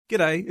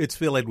G'day, it's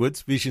Phil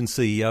Edwards, Vision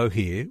CEO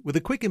here, with a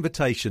quick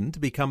invitation to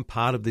become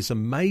part of this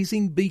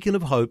amazing beacon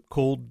of hope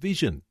called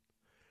Vision.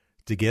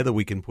 Together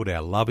we can put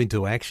our love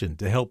into action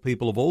to help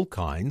people of all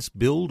kinds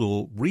build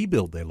or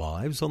rebuild their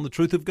lives on the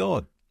truth of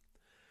God.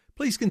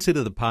 Please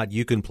consider the part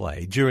you can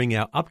play during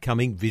our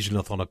upcoming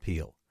Visionathon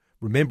appeal,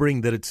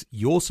 remembering that it's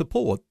your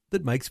support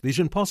that makes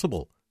Vision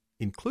possible,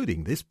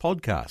 including this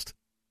podcast.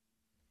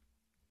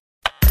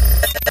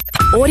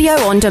 Audio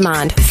on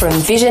demand from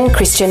Vision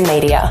Christian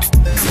Media.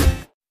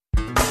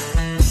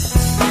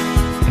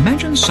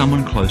 Imagine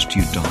someone close to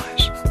you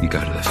dies. You go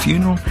to the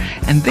funeral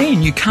and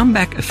then you come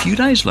back a few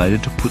days later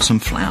to put some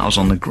flowers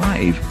on the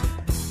grave,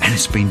 and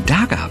it's been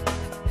dug up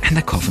and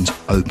the coffin's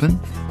open,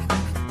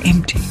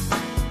 empty.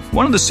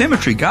 One of the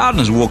cemetery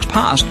gardeners walks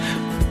past.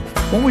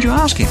 What would you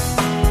ask him?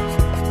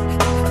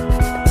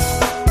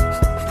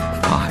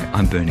 Hi,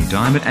 I'm Bernie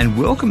Diamond, and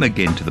welcome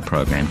again to the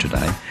program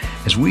today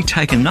as we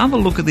take another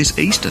look at this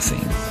Easter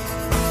thing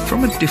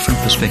from a different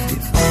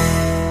perspective.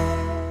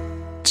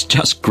 It's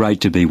just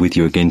great to be with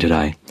you again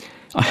today.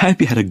 I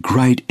hope you had a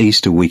great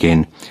Easter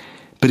weekend.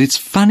 But it's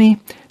funny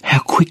how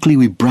quickly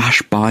we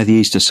brush by the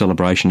Easter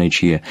celebration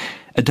each year.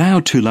 A day or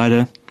two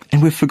later,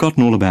 and we've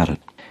forgotten all about it.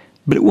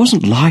 But it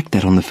wasn't like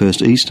that on the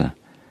first Easter.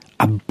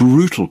 A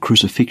brutal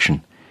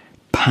crucifixion,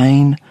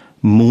 pain,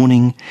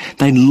 mourning.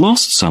 They'd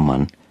lost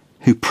someone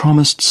who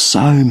promised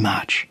so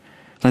much.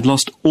 They'd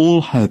lost all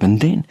hope. And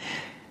then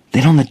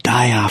on the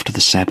day after the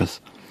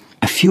Sabbath,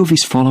 a few of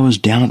his followers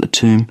down at the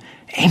tomb,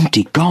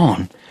 empty,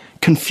 gone.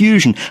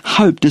 Confusion,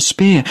 hope,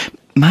 despair.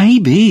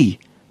 Maybe.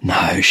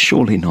 No,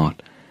 surely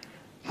not.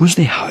 Was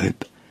there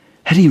hope?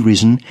 Had he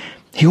risen?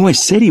 He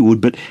always said he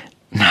would, but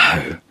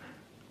no.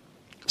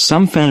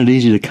 Some found it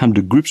easier to come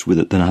to grips with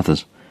it than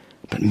others.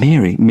 But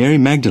Mary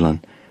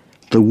Magdalene,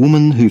 the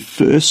woman who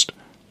first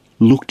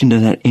looked into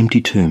that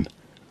empty tomb,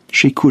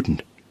 she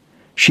couldn't.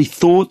 She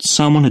thought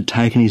someone had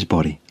taken his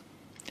body.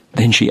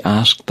 Then she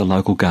asked the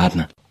local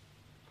gardener.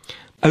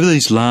 Over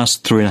these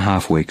last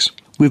 3.5 weeks,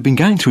 we've been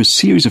going through a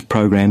series of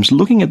programs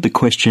looking at the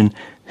question,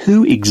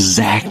 who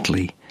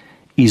exactly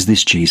is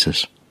this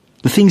Jesus?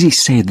 The things he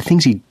said, the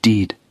things he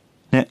did.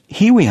 Now,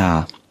 here we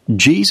are.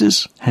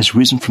 Jesus has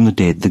risen from the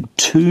dead. The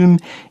tomb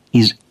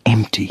is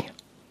empty.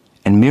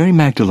 And Mary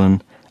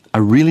Magdalene,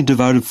 a really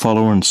devoted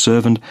follower and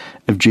servant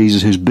of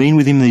Jesus who's been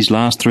with him these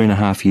last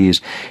 3.5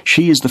 years,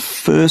 she is the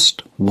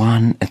first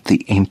one at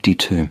the empty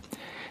tomb.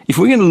 If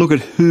we're going to look at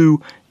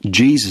who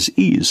Jesus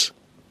is,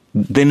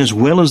 then as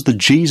well as the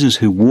Jesus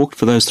who walked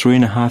for those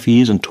 3.5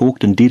 years and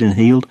talked and did and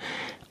healed,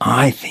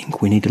 I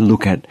think we need to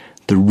look at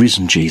the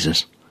risen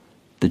Jesus,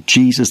 the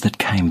Jesus that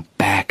came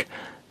back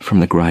from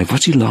the grave.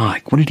 What's he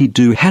like? What did he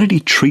do? How did he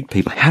treat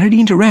people? How did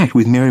he interact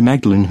with Mary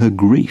Magdalene in her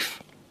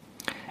grief?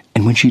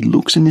 And when she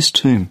looks in this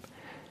tomb,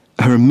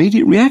 her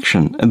immediate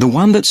reaction, the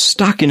one that's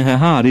stuck in her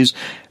heart, is,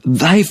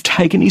 they've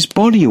taken his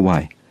body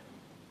away.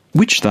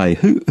 Which they?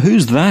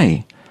 Who's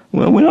they?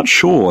 Well, we're not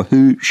sure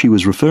who she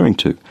was referring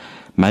to.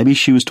 Maybe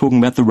she was talking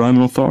about the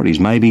Roman authorities,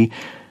 maybe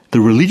the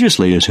religious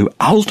leaders who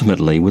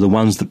ultimately were the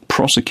ones that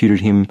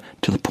prosecuted him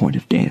to the point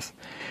of death.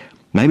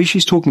 Maybe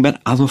she's talking about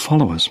other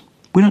followers.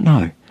 We don't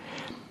know.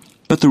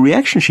 But the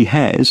reaction she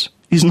has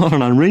is not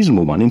an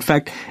unreasonable one. In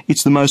fact,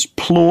 it's the most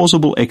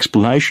plausible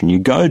explanation. You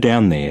go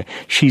down there,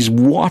 she's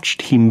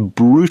watched him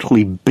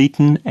brutally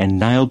beaten and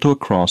nailed to a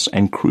cross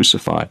and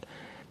crucified.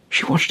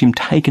 She watched him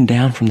taken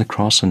down from the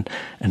cross and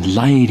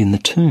laid in the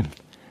tomb.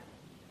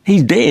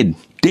 He's dead.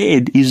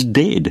 Dead is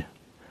dead.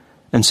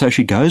 And so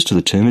she goes to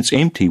the tomb. It's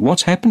empty.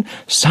 What's happened?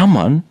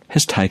 Someone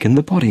has taken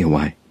the body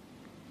away.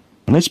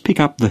 And let's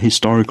pick up the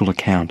historical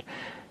account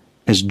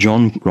as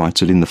John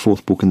writes it in the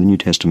 4th book in the New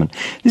Testament.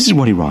 This is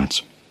what he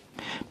writes.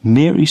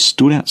 Mary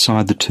stood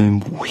outside the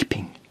tomb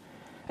weeping.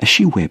 As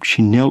she wept,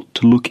 she knelt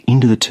to look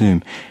into the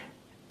tomb,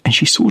 and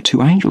she saw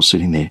 2 angels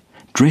sitting there,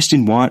 dressed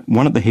in white,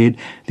 one at the head,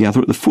 the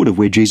other at the foot of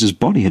where Jesus'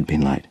 body had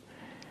been laid.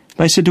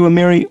 They said to her,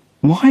 Mary,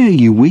 why are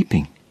you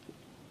weeping?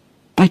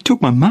 They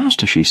took my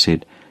master, she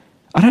said.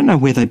 I don't know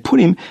where they put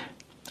him.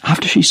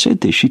 After she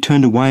said this, she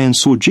turned away and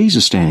saw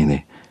Jesus standing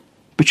there,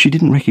 but she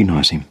didn't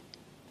recognize him.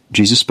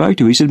 Jesus spoke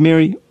to her. He said,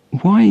 Mary,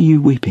 why are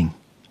you weeping?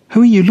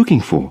 Who are you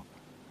looking for?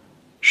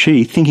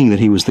 She, thinking that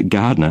he was the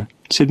gardener,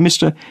 said,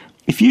 Mister,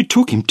 if you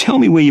took him, tell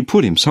me where you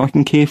put him so I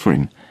can care for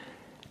him.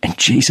 And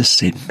Jesus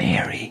said,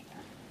 Mary.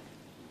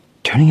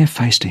 Turning her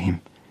face to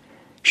him,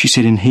 she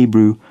said in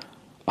Hebrew,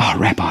 Oh,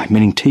 Rabbi,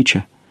 meaning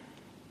teacher.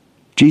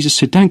 Jesus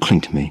said, don't cling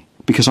to me,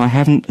 because I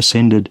haven't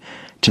ascended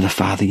to the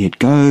Father yet.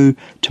 Go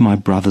to my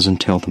brothers and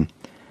tell them,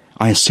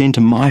 I ascend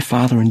to my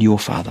Father and your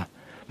Father,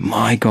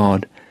 my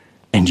God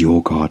and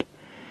your God.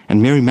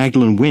 And Mary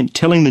Magdalene went,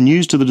 telling the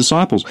news to the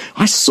disciples.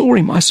 I saw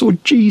him, I saw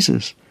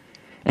Jesus.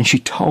 And she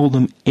told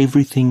them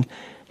everything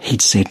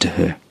he'd said to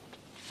her.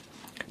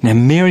 Now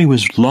Mary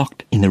was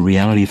locked in the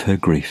reality of her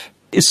grief.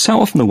 It's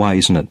so often the way,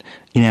 isn't it?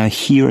 In our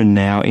here and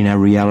now, in our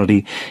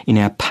reality, in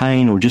our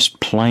pain or just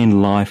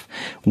plain life,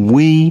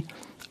 we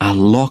are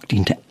locked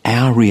into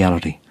our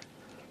reality.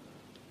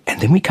 And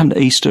then we come to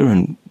Easter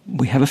and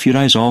we have a few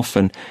days off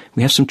and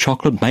we have some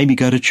chocolate, maybe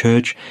go to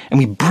church, and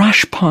we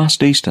brush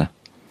past Easter,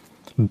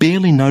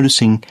 barely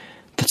noticing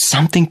that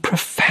something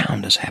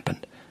profound has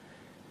happened.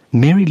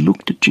 Mary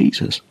looked at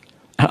Jesus.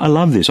 I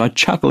love this. I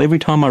chuckle every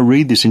time I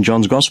read this in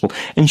John's Gospel.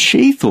 And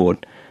she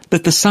thought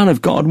that the Son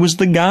of God was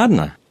the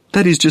gardener.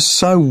 That is just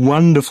so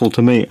wonderful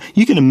to me.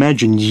 You can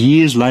imagine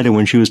years later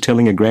when she was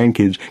telling her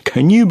grandkids,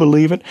 can you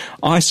believe it?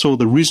 I saw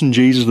the risen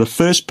Jesus, the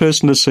first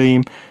person to see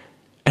him,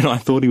 and I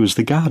thought he was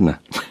the gardener.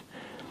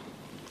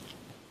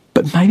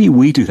 But maybe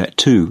we do that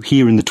too,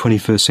 here in the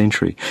 21st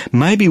century.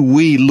 Maybe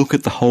we look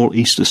at the whole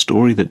Easter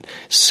story that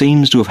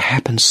seems to have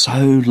happened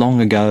so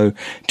long ago,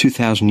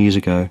 2,000 years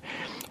ago,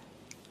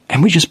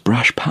 and we just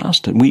brush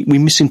past it. We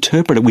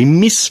misinterpret it. We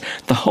miss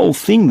the whole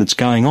thing that's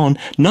going on,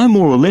 no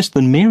more or less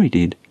than Mary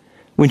did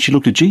when she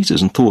looked at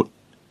Jesus and thought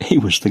he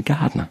was the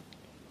gardener.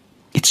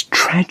 It's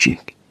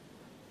tragic.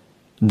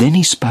 Then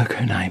he spoke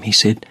her name. He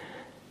said,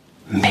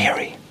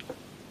 Mary.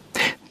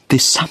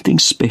 There's something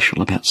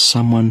special about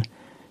someone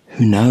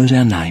who knows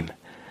our name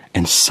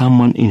and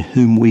someone in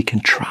whom we can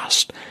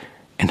trust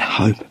and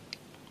hope.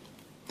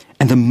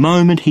 And the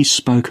moment he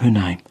spoke her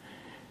name,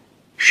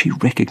 she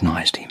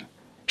recognized him.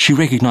 She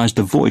recognized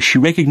the voice. She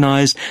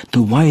recognized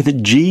the way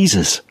that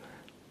Jesus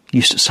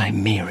used to say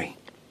Mary.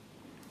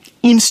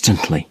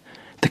 Instantly,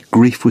 the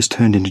grief was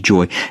turned into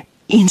joy.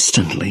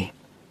 Instantly,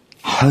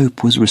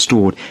 hope was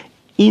restored.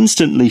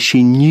 Instantly,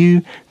 she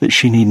knew that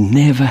she need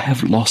never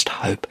have lost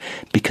hope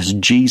because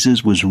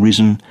Jesus was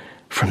risen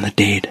from the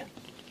dead.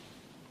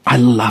 I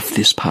love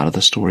this part of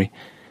the story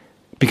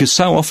because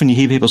so often you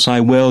hear people say,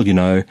 well,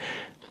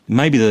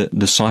 maybe the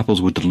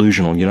disciples were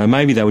delusional,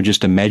 maybe they were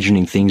just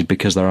imagining things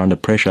because they were under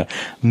pressure.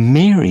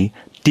 Mary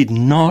did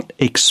not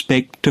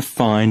expect to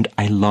find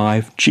a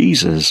live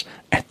Jesus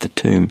at the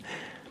tomb.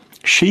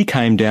 She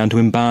came down to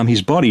embalm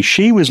his body.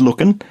 She was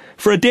looking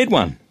for a dead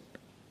one.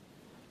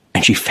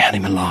 And she found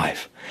him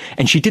alive.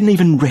 And she didn't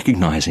even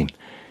recognize him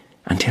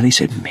until he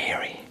said,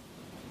 Mary.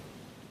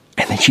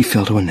 And then she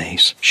fell to her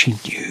knees. She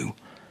knew.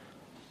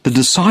 The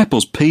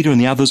disciples, Peter and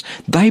the others,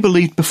 they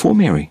believed before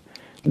Mary.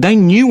 They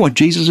knew what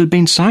Jesus had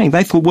been saying.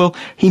 They thought, well,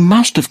 he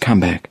must have come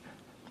back.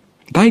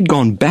 They'd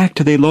gone back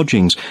to their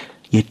lodgings,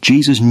 yet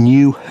Jesus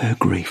knew her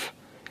grief.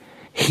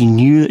 He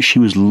knew that she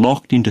was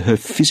locked into her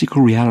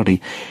physical reality,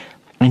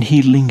 and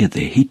he lingered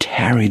there. He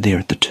tarried there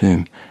at the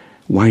tomb,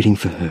 waiting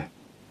for her.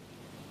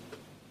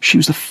 She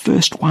was the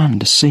first one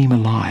to see him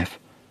alive,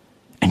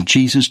 and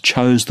Jesus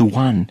chose the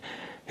one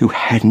who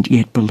hadn't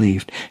yet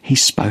believed. He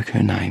spoke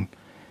her name.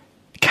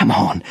 Come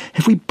on,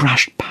 have we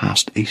brushed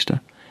past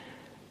Easter?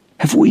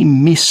 Have we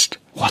missed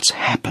what's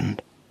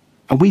happened?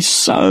 Are we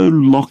so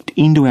locked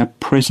into our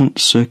present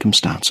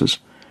circumstances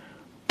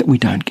that we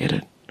don't get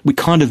it? We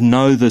kind of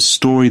know the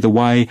story the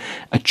way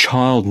a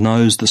child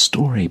knows the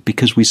story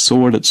because we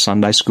saw it at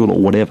Sunday school or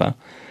whatever.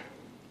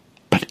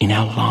 But in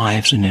our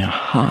lives and in our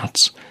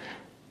hearts,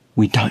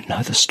 we don't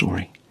know the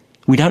story.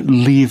 We don't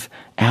live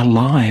our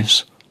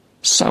lives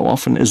so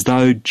often as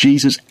though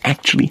Jesus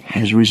actually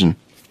has risen.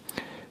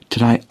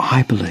 Today,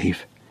 I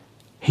believe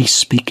he's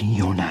speaking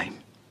your name.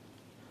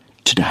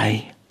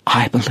 Today,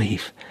 I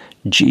believe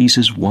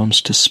Jesus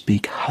wants to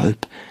speak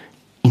hope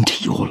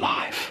into your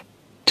life.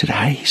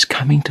 Today, he's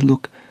coming to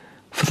look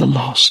for the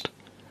lost.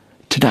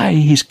 Today,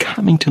 he's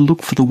coming to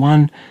look for the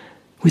one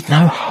with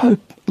no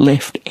hope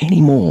left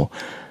anymore,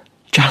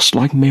 just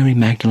like Mary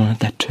Magdalene at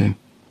that tomb.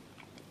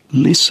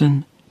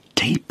 Listen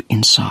deep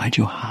inside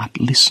your heart.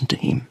 Listen to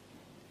him,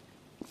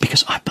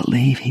 because I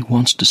believe he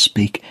wants to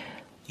speak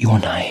your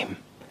name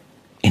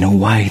in a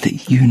way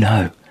that you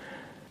know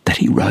that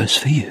he rose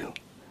for you,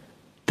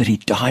 that he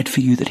died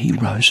for you, that he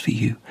rose for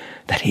you,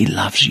 that he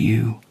loves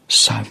you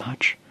so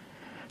much.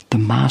 The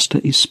Master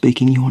is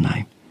speaking your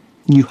name.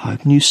 New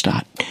hope, new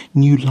start,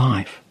 new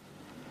life.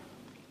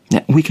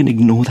 Now, we can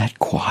ignore that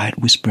quiet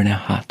whisper in our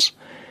hearts,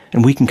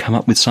 and we can come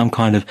up with some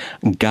kind of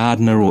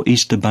gardener or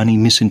Easter bunny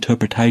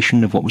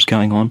misinterpretation of what was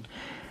going on.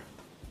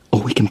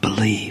 Or we can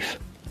believe.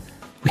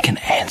 We can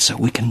answer.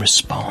 We can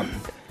respond.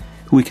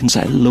 We can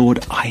say,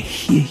 Lord, I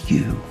hear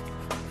you.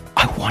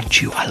 I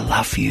want you. I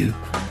love you.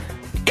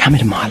 Come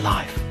into my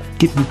life.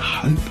 Give me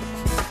hope.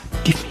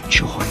 Give me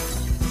joy.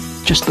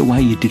 Just the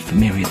way you did for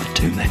Mary at the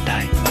tomb that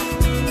day.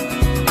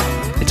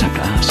 It's up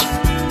to us.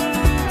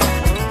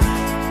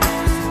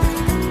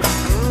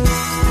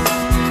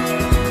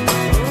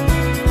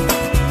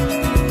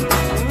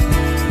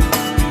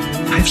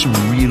 I have some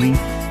really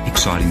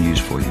exciting news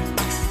for you.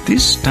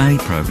 This daily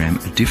program,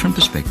 A Different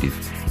Perspective,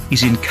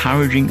 is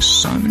encouraging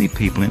so many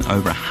people in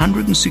over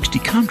 160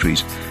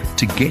 countries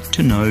to get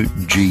to know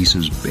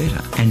Jesus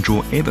better and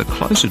draw ever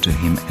closer to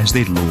him as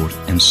their Lord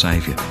and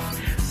Saviour.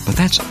 But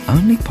that's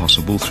only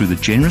possible through the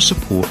generous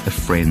support of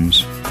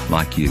friends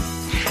like you.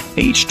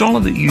 Each dollar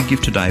that you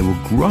give today will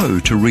grow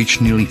to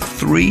reach nearly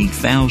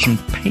 3,000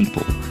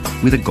 people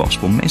with a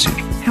gospel message.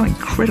 How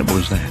incredible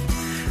is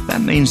that?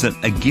 That means that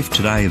a gift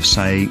today of,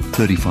 say,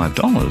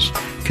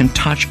 $35 can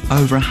touch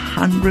over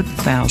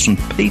 100,000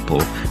 people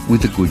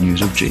with the good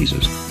news of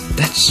Jesus.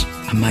 That's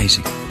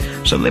amazing.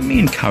 So let me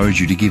encourage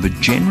you to give a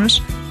generous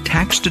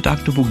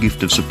tax-deductible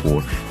gift of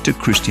support to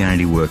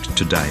Christianity Works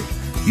today.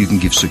 You can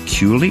give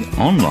securely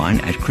online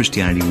at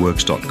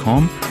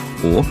christianityworks.com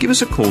or give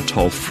us a call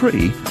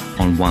toll-free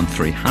on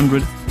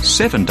 1300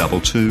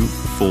 722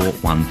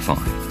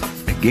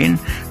 415. Again,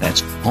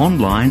 that's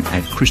online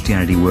at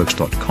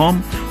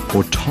christianityworks.com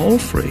or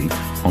toll-free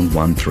on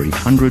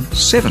 1300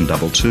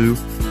 722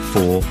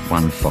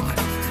 415.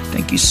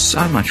 Thank you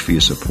so much for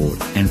your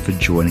support and for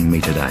joining me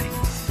today.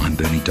 I'm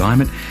Bernie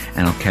Diamond,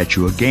 and I'll catch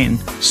you again,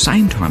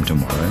 same time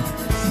tomorrow,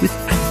 with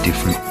a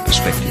different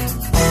perspective.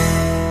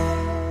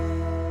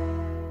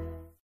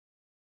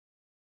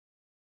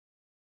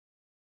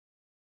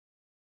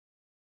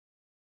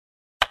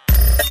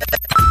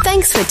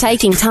 Thanks for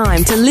taking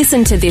time to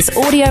listen to this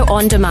audio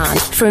on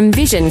demand from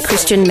Vision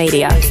Christian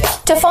Media.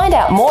 To find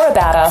out more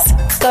about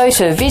us, go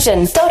to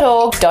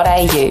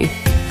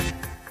vision.org.au.